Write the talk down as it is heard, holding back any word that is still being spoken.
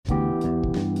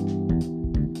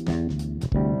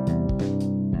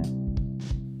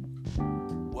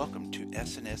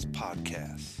SNS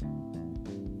Podcast.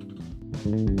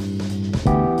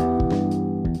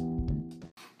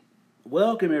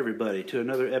 Welcome everybody to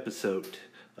another episode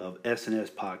of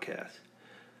SNS Podcast.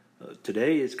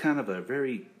 Today is kind of a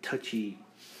very touchy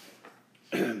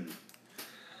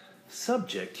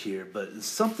subject here, but it's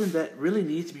something that really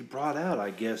needs to be brought out, I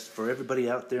guess, for everybody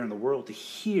out there in the world to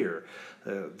hear.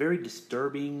 Very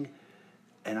disturbing,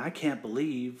 and I can't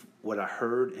believe what I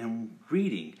heard and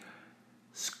reading.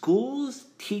 Schools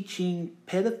teaching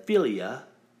pedophilia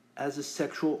as a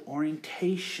sexual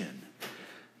orientation.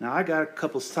 Now, I got a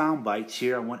couple sound bites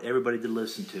here I want everybody to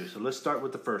listen to. So let's start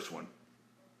with the first one.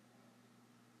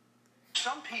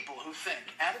 Some people who think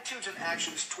attitudes and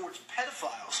actions towards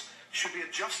pedophiles should be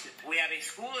adjusted. We have a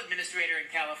school administrator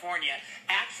in California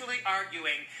actually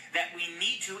arguing that we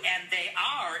need to, and they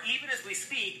are, even as we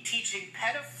speak, teaching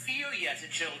pedophilia to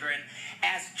children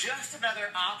as just another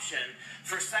option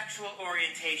for sexual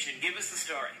orientation. Give us the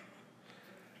story.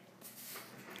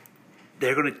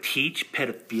 They're going to teach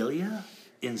pedophilia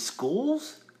in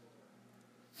schools?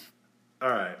 All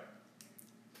right.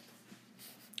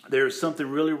 There's something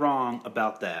really wrong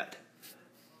about that.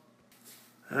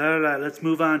 All right, let's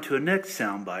move on to a next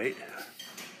soundbite.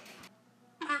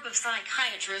 A group of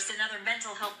psychiatrists and other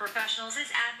mental health professionals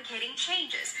is advocating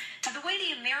changes to the way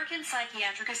the American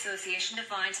Psychiatric Association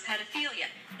defines pedophilia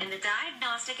in the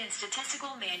Diagnostic and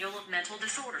Statistical Manual of Mental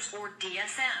Disorders, or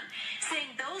DSM, saying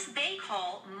those they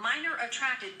call minor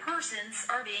attracted persons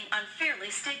are being unfairly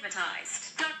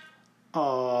stigmatized.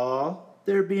 Aw,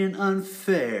 they're being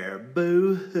unfair.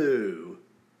 Boo-hoo.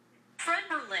 Fred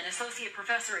Berlin, associate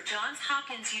professor at Johns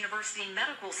Hopkins University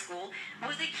Medical School,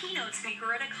 was a keynote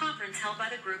speaker at a conference held by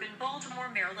the group in Baltimore,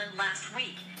 Maryland last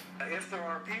week. If there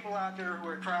are people out there who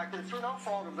are attracted through no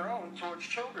fault of their own towards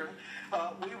children,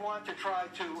 we want to try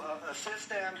to assist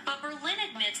them. But Berlin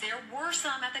admits there were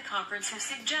some at the conference who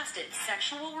suggested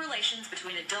sexual relations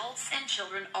between adults and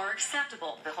children are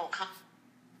acceptable. The whole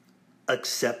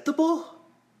Acceptable?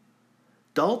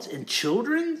 Adults and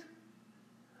children?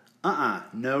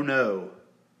 No.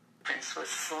 Prince was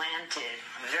slanted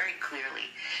very clearly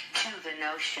to the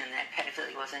notion that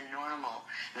pedophilia was a normal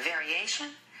variation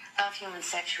of human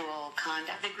sexual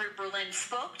conduct. The group Berlin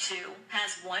spoke to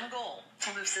has one goal: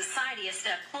 to move society a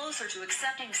step closer to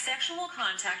accepting sexual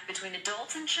contact between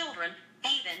adults and children,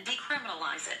 even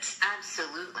decriminalize it.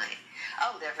 Absolutely.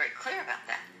 Oh, they're very clear about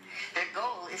that. Their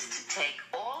goal is to take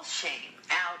all shame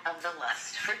out of the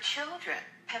lust for children.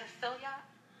 Pedophilia.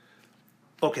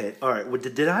 Okay, all right. Well,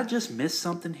 did I just miss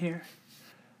something here?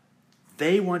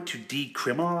 They want to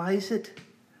decriminalize it?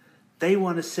 They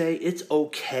want to say it's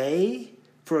okay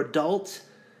for adults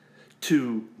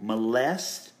to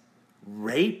molest,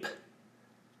 rape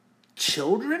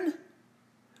children?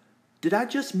 Did I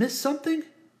just miss something?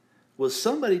 Will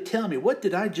somebody tell me, what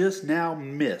did I just now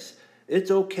miss?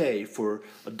 It's okay for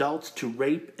adults to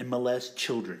rape and molest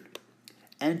children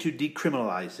and to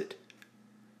decriminalize it.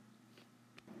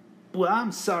 Well,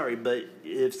 I'm sorry, but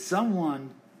if someone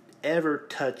ever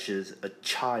touches a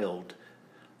child,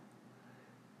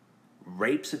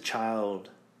 rapes a child,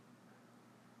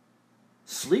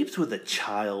 sleeps with a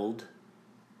child,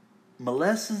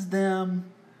 molests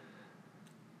them,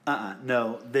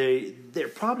 no, they're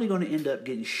probably going to end up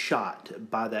getting shot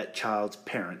by that child's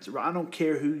parents. I don't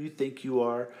care who you think you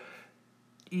are,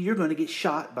 you're going to get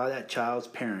shot by that child's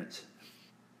parents.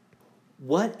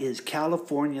 What is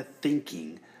California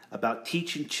thinking about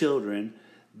teaching children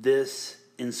this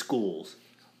in schools?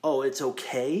 Oh, it's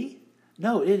okay?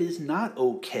 No, it is not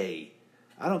okay.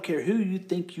 I don't care who you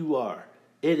think you are.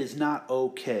 It is not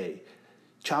okay.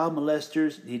 Child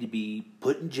molesters need to be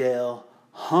put in jail,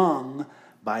 hung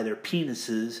by their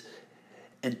penises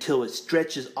until it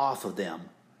stretches off of them.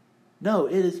 No,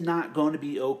 it is not going to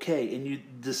be okay. And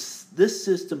this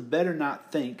system better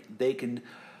not think they can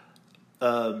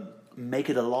make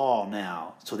it a law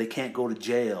now so they can't go to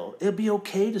jail. It'll be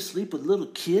okay to sleep with little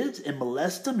kids and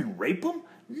molest them and rape them?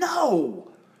 No!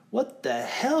 What the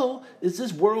hell is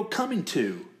this world coming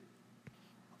to?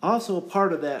 Also, a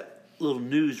part of that little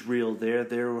newsreel there,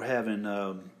 they were having,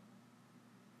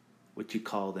 what you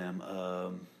call them,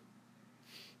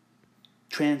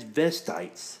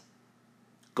 transvestites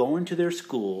going to their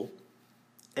school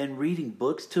and reading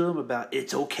books to them about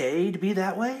it's okay to be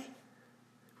that way?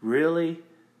 Really?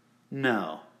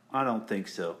 No, I don't think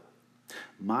so.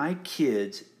 My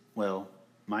kids are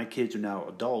now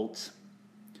adults,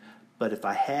 but if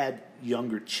I had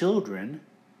younger children,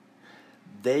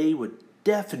 they would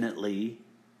definitely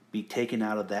be taken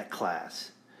out of that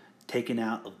class, taken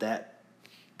out of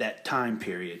that time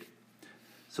period.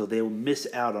 So they will miss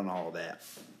out on all that.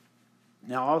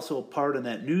 Now, also a part of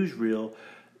that newsreel,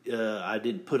 I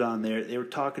didn't put on there. They were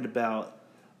talking about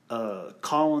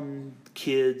calling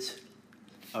kids,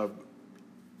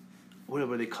 what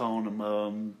were they calling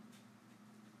them?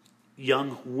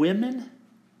 Young women?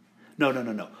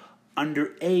 No.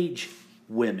 Underage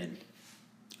women.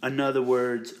 In other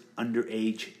words,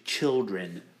 underage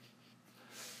children.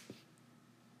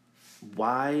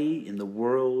 Why in the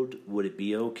world would it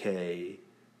be okay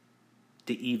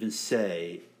to even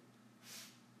say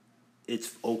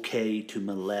it's okay to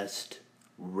molest,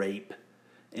 rape,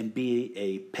 and be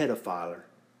a pedophile?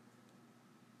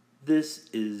 This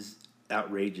is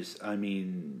outrageous. I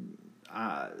mean,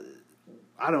 I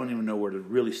don't even know where to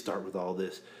really start with all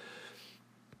this.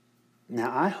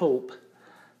 Now, I hope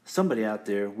somebody out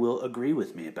there will agree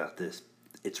with me about this.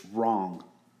 It's wrong.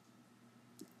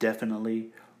 Definitely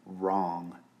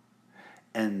wrong.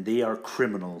 And they are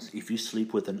criminals if you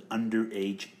sleep with an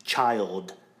underage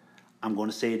child. I'm going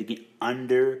to say it again.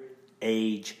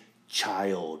 Underage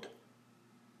child.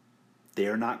 They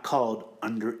are not called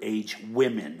underage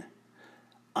women.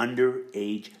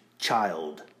 Underage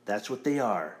child. That's what they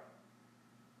are.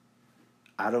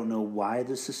 I don't know why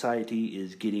the society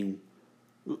is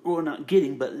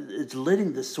but it's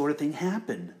letting this sort of thing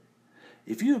happen.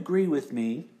 If you agree with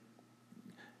me,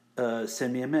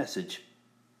 send me a message.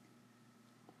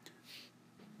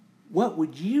 What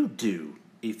would you do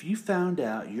if you found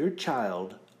out your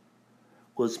child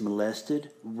was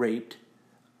molested, raped,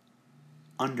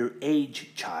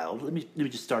 underage child? Let me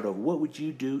just start over. What would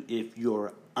you do if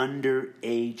your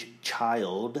underage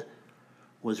child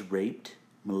was raped,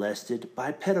 molested by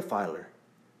a pedophile?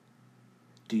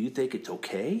 Do you think it's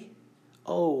okay?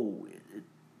 Oh,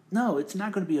 no, it's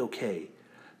not going to be okay.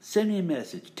 Send me a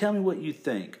message. Tell me what you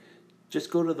think. Just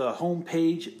go to the home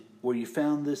page where you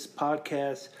found this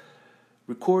podcast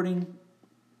recording,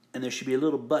 and there should be a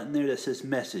little button there that says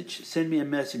message. Send me a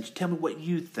message. Tell me what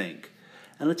you think,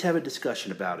 and let's have a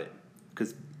discussion about it.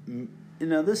 Because,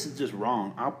 this is just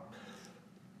wrong.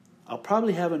 I'll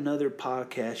probably have another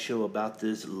podcast show about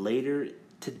this later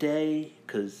today,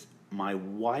 because my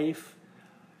wife,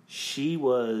 she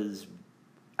was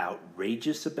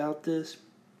outrageous about this.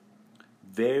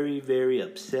 Very, very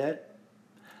upset.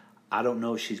 I don't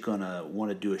know if she's going to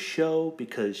want to do a show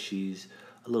because she's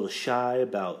a little shy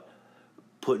about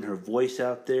putting her voice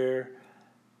out there.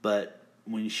 But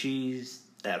when she's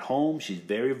at home, she's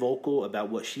very vocal about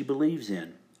what she believes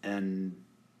in. And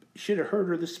you should have heard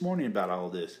her this morning about all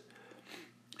this.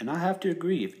 And I have to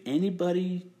agree, if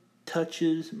anybody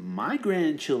touches my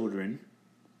grandchildren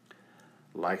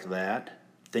like that,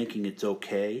 thinking it's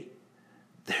okay,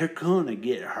 they're going to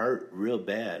get hurt real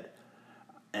bad.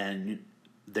 And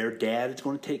their dad is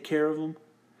going to take care of them.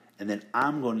 And then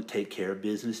I'm going to take care of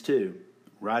business too,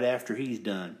 right after he's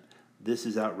done. This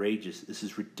is outrageous. This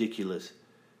is ridiculous.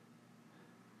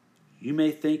 You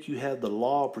may think you have the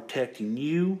law protecting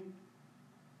you.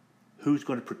 Who's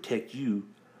going to protect you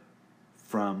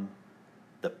from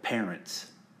the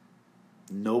parents?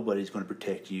 Nobody's going to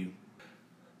protect you.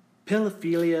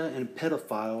 Pedophilia and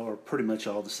pedophile are pretty much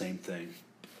all the same thing.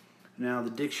 Now, the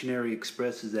dictionary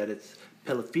expresses that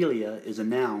pedophilia is a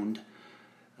noun,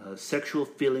 sexual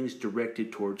feelings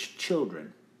directed towards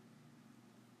children.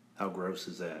 How gross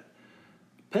is that?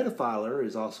 Pedophiler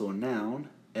is also a noun,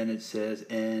 and it says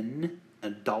an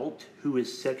adult who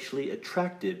is sexually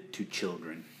attractive to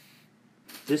children.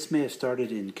 This may have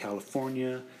started in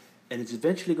California, and it's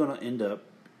eventually going to end up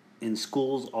in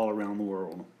schools all around the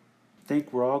world. I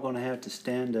think we're all going to have to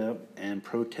stand up and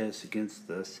protest against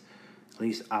this. At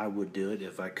least I would do it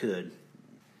if I could.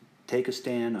 Take a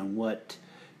stand on what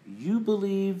you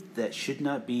believe that should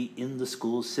not be in the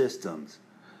school systems.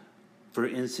 For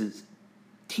instance,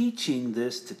 teaching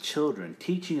this to children,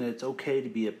 teaching that it's okay to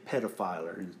be a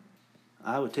pedophile.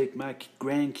 I would take my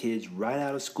grandkids right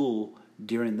out of school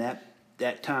during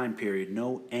that time period.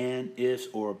 No and, ifs,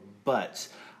 or buts.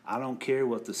 I don't care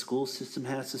what the school system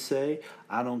has to say.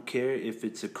 I don't care if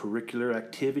it's a curricular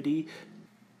activity.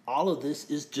 All of this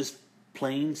is just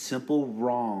plain simple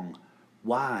wrong.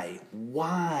 Why?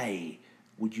 Why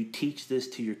would you teach this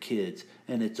to your kids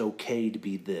and it's okay to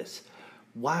be this?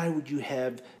 Why would you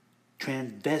have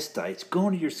transvestites go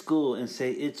into your school and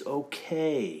say it's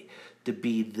okay to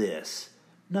be this?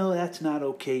 No, that's not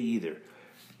okay either.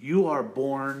 You are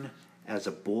born as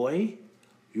a boy.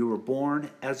 You were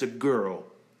born as a girl.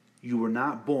 You were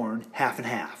not born half and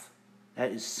half.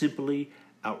 That is simply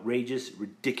outrageous,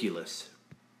 ridiculous.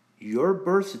 Your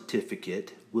birth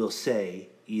certificate will say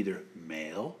either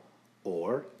male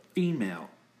or female.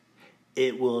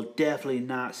 It will definitely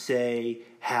not say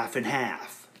half and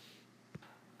half.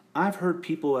 I've heard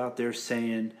people out there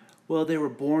saying, well, they were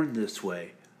born this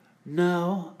way.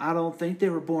 No, I don't think they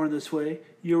were born this way.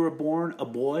 You were born a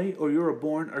boy or you were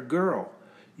born a girl.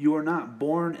 You were not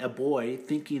born a boy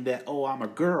thinking that, oh, I'm a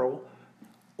girl,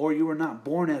 or you were not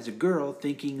born as a girl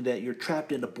thinking that you're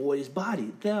trapped in a boy's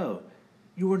body. No,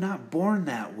 you were not born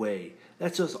that way.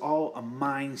 That's just all a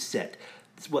mindset.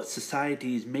 It's what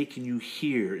society is making you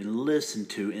hear and listen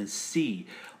to and see.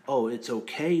 Oh, it's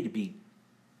okay to be,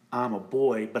 I'm a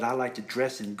boy, but I like to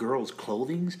dress in girls'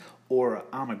 clothing, or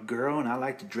I'm a girl and I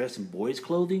like to dress in boys'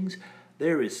 clothing.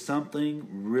 There is something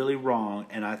really wrong,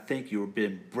 and I think you've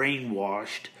been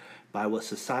brainwashed by what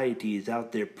society is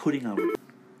out there putting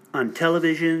on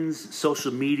televisions,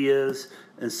 social medias,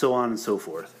 and so on and so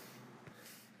forth.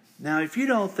 Now, if you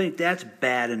don't think that's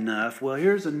bad enough, well,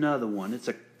 here's another one.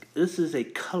 This is a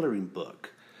coloring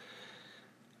book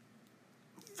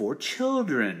for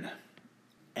children,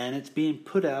 and it's being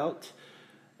put out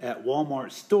at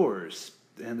Walmart stores.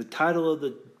 And the title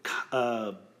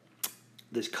of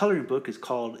this coloring book is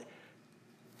called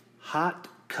Hot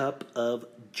Cup of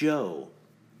Joe.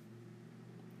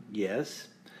 Yes,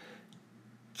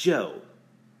 Joe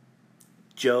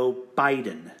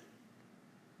Biden.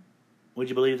 Would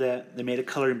you believe that? They made a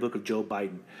coloring book of Joe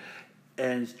Biden.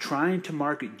 And it's trying to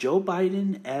market Joe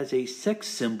Biden as a sex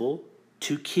symbol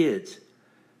to kids.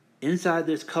 Inside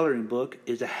this coloring book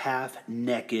is a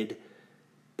half-naked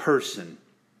person.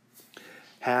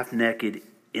 Half-naked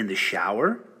in the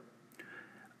shower.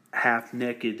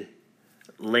 Half-naked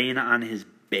laying on his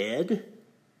bed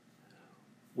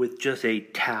with just a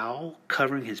towel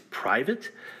covering his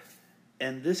private.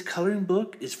 And this coloring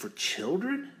book is for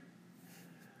children?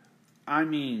 I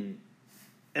mean,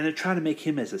 and they're trying to make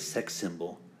him as a sex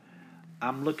symbol.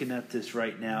 I'm looking at this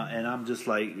right now, and I'm just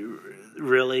like,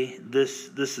 really? This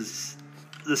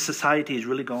society is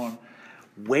really going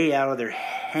way out of their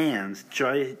hands,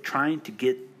 trying to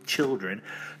get children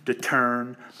to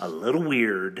turn a little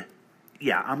weird.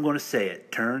 Yeah, I'm going to say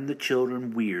it. Turn the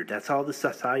children weird. That's all the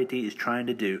society is trying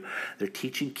to do. They're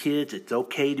teaching kids it's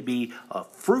okay to be a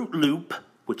Fruit Loop,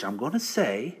 which I'm going to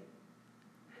say.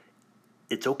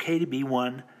 It's okay to be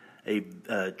a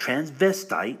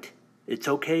transvestite. It's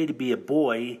okay to be a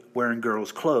boy wearing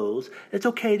girls' clothes. It's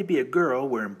okay to be a girl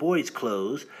wearing boys'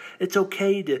 clothes. It's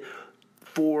okay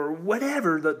for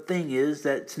whatever the thing is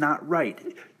that's not right.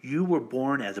 You were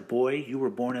born as a boy. You were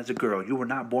born as a girl. You were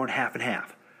not born half and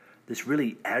half. This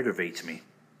really aggravates me.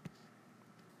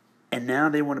 And now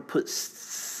they want to put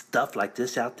stuff like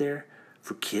this out there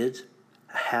for kids.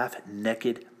 A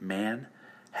half-naked man.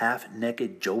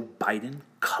 Half-naked Joe Biden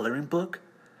coloring book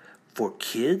for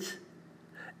kids.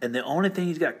 And the only thing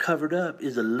he's got covered up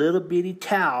is a little bitty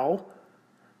towel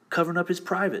covering up his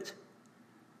privates.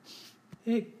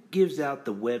 It gives out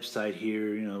the website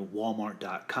here,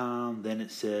 Walmart.com. Then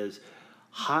it says,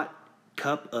 Hot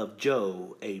Cup of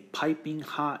Joe, a piping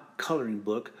hot coloring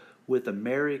book with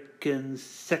America's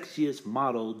sexiest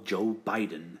model, Joe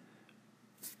Biden.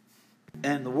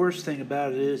 And the worst thing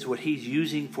about it is what he's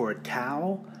using for a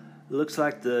towel looks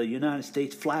like the United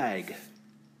States flag.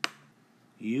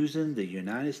 Using the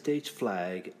United States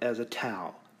flag as a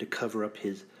towel to cover up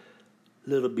his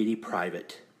little bitty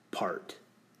private part.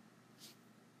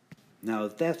 Now,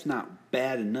 if that's not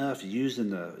bad enough,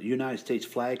 using the United States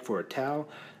flag for a towel,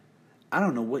 I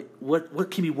don't know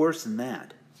what can be worse than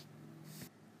that.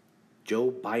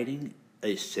 Joe Biden,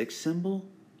 a sex symbol?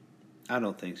 I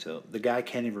don't think so. The guy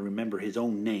can't even remember his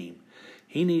own name.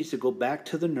 He needs to go back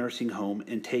to the nursing home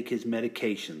and take his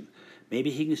medication. Maybe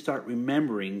he can start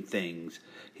remembering things.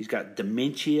 He's got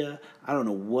dementia. I don't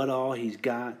know what all he's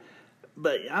got.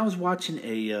 But I was watching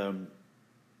a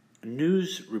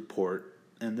news report,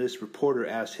 and this reporter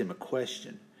asked him a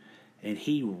question. And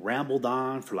he rambled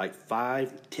on for like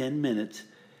 5-10 minutes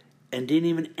and didn't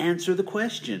even answer the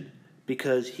question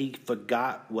because he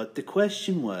forgot what the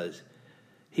question was.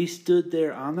 He stood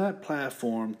there on that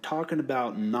platform talking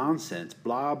about nonsense,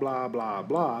 blah, blah, blah,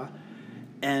 blah,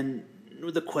 and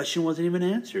the question wasn't even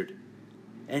answered.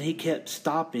 And he kept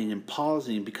stopping and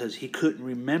pausing because he couldn't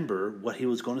remember what he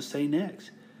was going to say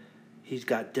next. He's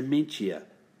got dementia.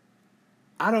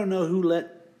 I don't know who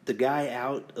let the guy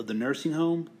out of the nursing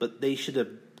home, but they should have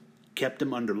kept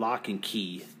him under lock and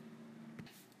key.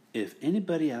 If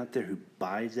anybody out there who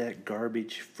buys that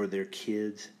garbage for their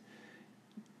kids,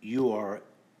 you are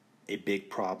a big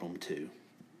problem too.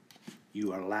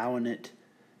 You are allowing it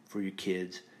for your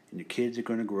kids, and your kids are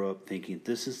going to grow up thinking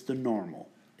this is the normal.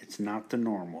 It's not the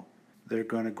normal. They're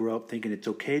going to grow up thinking it's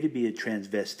okay to be a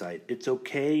transvestite. It's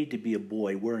okay to be a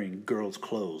boy wearing girls'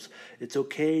 clothes. It's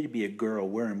okay to be a girl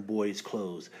wearing boys'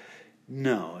 clothes.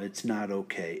 No, it's not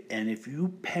okay. And if you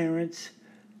parents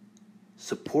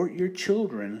support your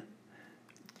children,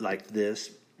 like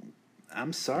this,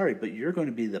 I'm sorry, but you're going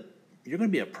to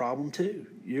be a problem too.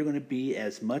 You're going to be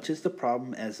as much as the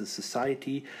problem as the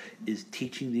society is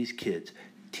teaching these kids,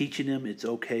 teaching them it's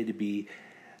okay to be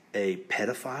a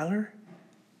pedophile.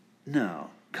 No,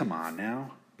 come on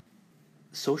now.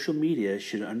 Social media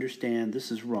should understand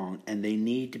this is wrong, and they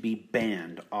need to be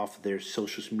banned off their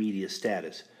social media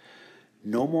status.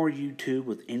 No more YouTube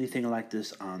with anything like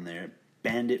this on there.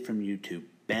 Ban it from YouTube.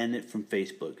 Ban it from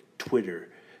Facebook, Twitter,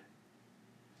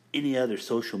 any other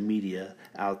social media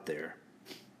out there.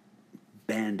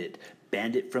 Banned it.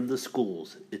 Banned it from the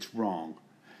schools. It's wrong.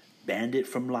 Banned it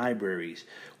from libraries.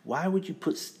 Why would you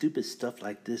put stupid stuff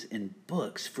like this in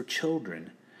books for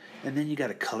children? And then you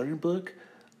got a coloring book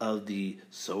of the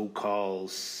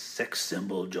so-called sex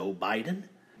symbol Joe Biden?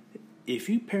 If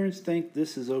you parents think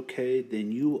this is okay,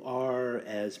 then you are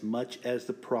as much as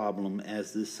the problem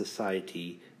as this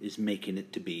society is making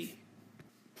it to be.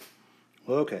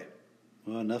 Well, okay.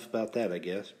 Well, enough about that, I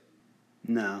guess.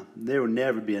 No, there will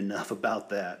never be enough about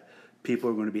that. People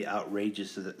are going to be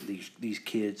outrageous that these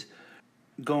kids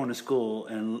going to school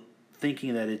and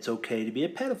thinking that it's okay to be a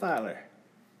pedophile.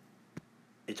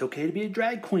 It's okay to be a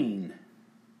drag queen.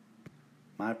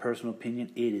 My personal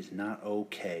opinion, it is not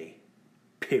okay.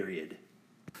 Period.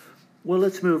 Well,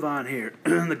 let's move on here.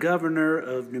 The governor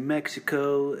of New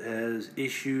Mexico has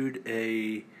issued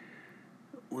a...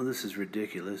 Well, this is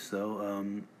ridiculous,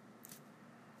 though.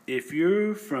 If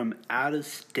you're from out of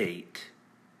state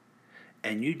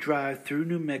and you drive through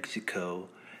New Mexico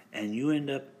and you end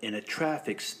up in a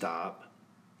traffic stop,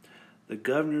 the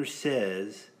governor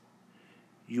says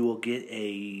you will get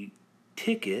a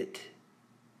ticket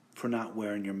for not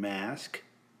wearing your mask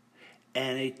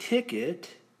and a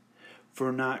ticket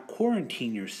for not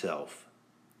quarantining yourself.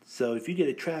 So if you get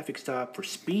a traffic stop for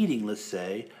speeding, let's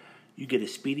say, you get a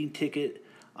speeding ticket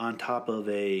on top of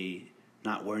a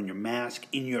not wearing your mask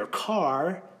in your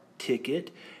car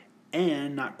ticket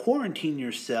and not quarantine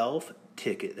yourself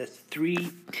ticket. That's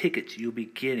 3 tickets you'll be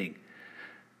getting.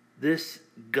 This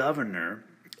governor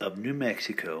of New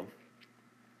Mexico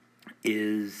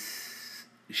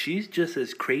she's just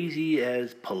as crazy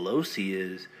as Pelosi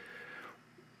is.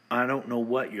 I don't know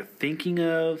what you're thinking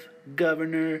of,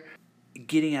 Governor.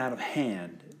 Getting out of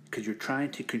hand because you're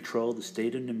trying to control the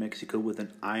state of New Mexico with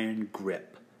an iron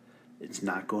grip. It's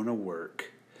not going to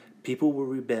work. People will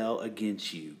rebel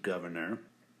against you, Governor.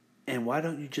 And why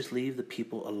don't you just leave the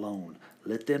people alone?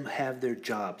 Let them have their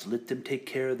jobs. Let them take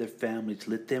care of their families.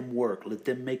 Let them work. Let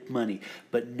them make money.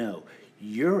 But no,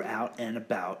 you're out and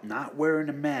about not wearing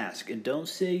a mask. And don't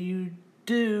say you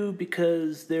do,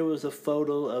 because there was a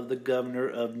photo of the governor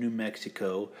of New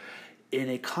Mexico in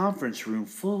a conference room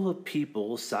full of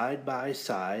people side by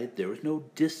side. There was no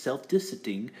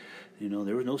self-distancing.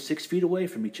 There was no 6 feet away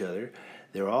from each other.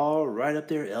 They're all right up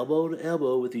there, elbow to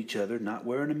elbow with each other, not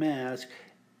wearing a mask.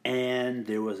 And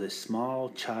there was a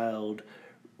small child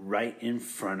right in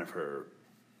front of her.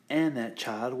 And that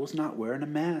child was not wearing a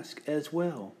mask as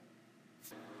well.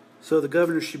 So the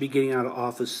governor should be getting out of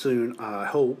office soon, I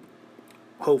hope.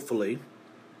 Hopefully.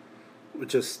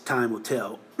 Just time will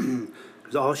tell.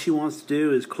 Because all she wants to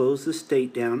do is close the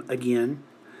state down again.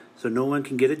 So no one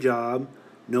can get a job.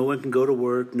 No one can go to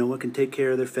work. No one can take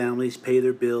care of their families, pay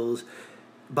their bills,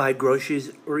 buy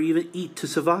groceries, or even eat to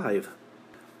survive.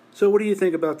 So what do you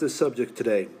think about this subject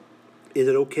today? Is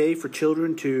it okay for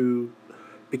children to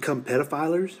become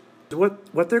pedophiles?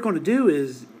 What they're going to do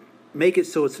is make it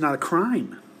so it's not a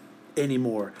crime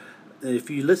anymore. If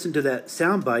you listen to that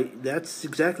soundbite, that's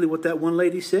exactly what that one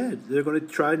lady said. They're going to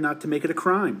try not to make it a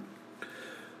crime.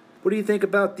 What do you think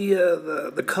about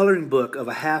the coloring book of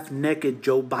a half-naked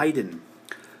Joe Biden?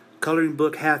 Coloring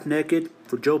book half-naked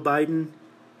for Joe Biden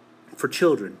for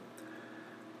children.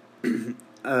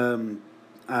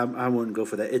 I wouldn't go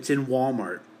for that. It's in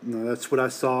Walmart. That's what I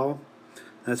saw.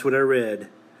 That's what I read.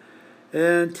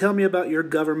 And tell me about your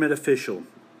government official.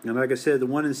 And like I said, the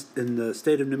one in the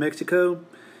state of New Mexico,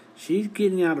 she's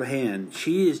getting out of hand.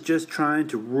 She is just trying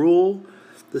to rule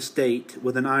the state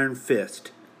with an iron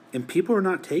fist. And people are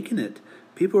not taking it.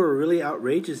 People are really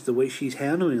outrageous the way she's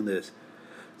handling this.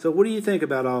 So what do you think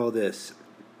about all of this?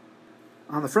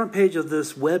 On the front page of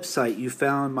this website you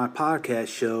found my podcast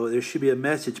show, there should be a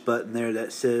message button there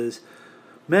that says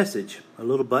message. A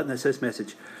little button that says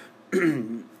message.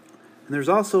 And there's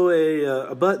also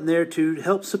a button there to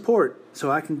help support, so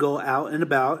I can go out and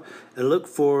about and look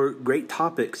for great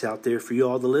topics out there for you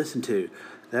all to listen to.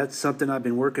 That's something I've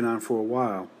been working on for a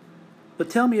while. But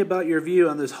tell me about your view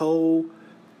on this whole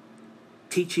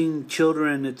teaching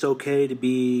children it's okay to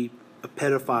be a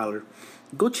pedophile.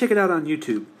 Go check it out on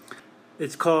YouTube.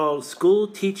 It's called School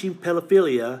Teaching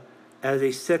Pedophilia as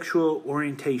a sexual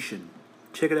orientation.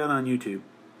 Check it out on YouTube.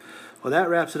 Well, that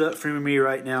wraps it up for me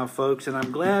right now, folks, and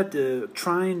I'm glad to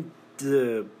trying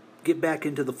to get back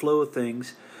into the flow of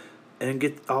things and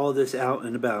get all this out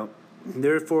and about.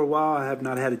 There for a while I have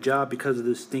not had a job because of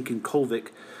this stinking COVID,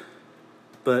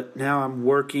 but now I'm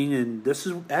working, and this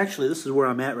is where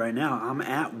I'm at right now. I'm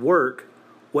at work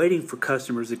waiting for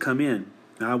customers to come in.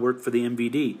 Now I work for the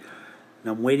MVD,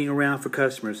 and I'm waiting around for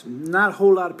customers. Not a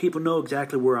whole lot of people know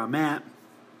exactly where I'm at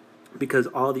because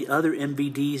all the other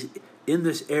MVDs in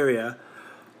this area,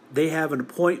 they have an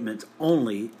appointment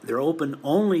only. They're open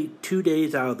only 2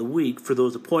 days out of the week for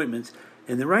those appointments.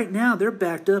 And then right now, they're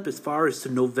backed up as far as to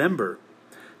November.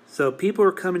 So people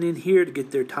are coming in here to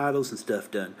get their titles and stuff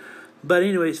done. But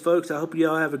anyways, folks, I hope you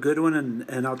all have a good one,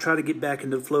 and I'll try to get back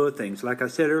into the flow of things. Like I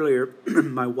said earlier,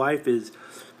 my wife is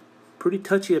pretty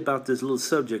touchy about this little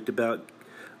subject about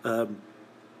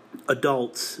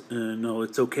adults. No,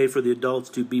 it's okay for the adults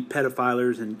to be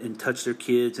pedophilers and touch their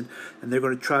kids, and they're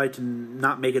going to try to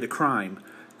not make it a crime.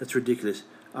 That's ridiculous.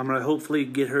 I'm going to hopefully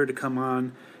get her to come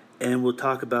on, and we'll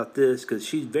talk about this, because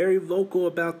she's very vocal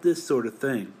about this sort of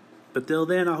thing. But till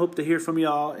then, I hope to hear from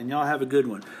y'all, and y'all have a good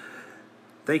one.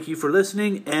 Thank you for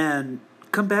listening, and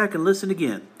come back and listen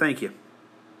again. Thank you.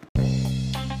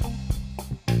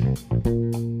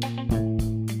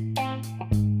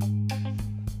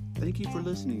 Thank you for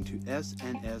listening to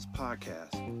S&S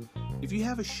Podcast. If you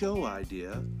have a show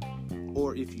idea,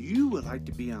 or if you would like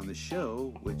to be on the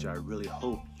show, which I really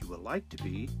hope you would like to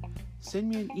be, send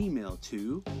me an email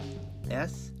to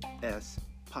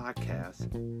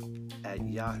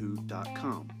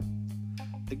sspodcast@yahoo.com.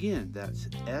 Again, that's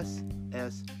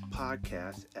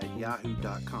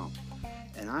sspodcast@yahoo.com.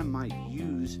 And I might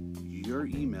use your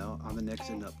email on the next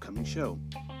and upcoming show.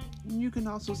 And you can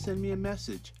also send me a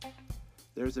message.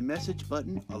 There's a message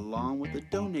button along with a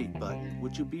donate button,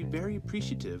 which will be very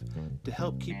appreciative to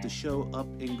help keep the show up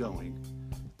and going.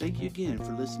 Thank you again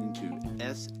for listening to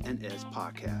S&S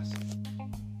Podcast.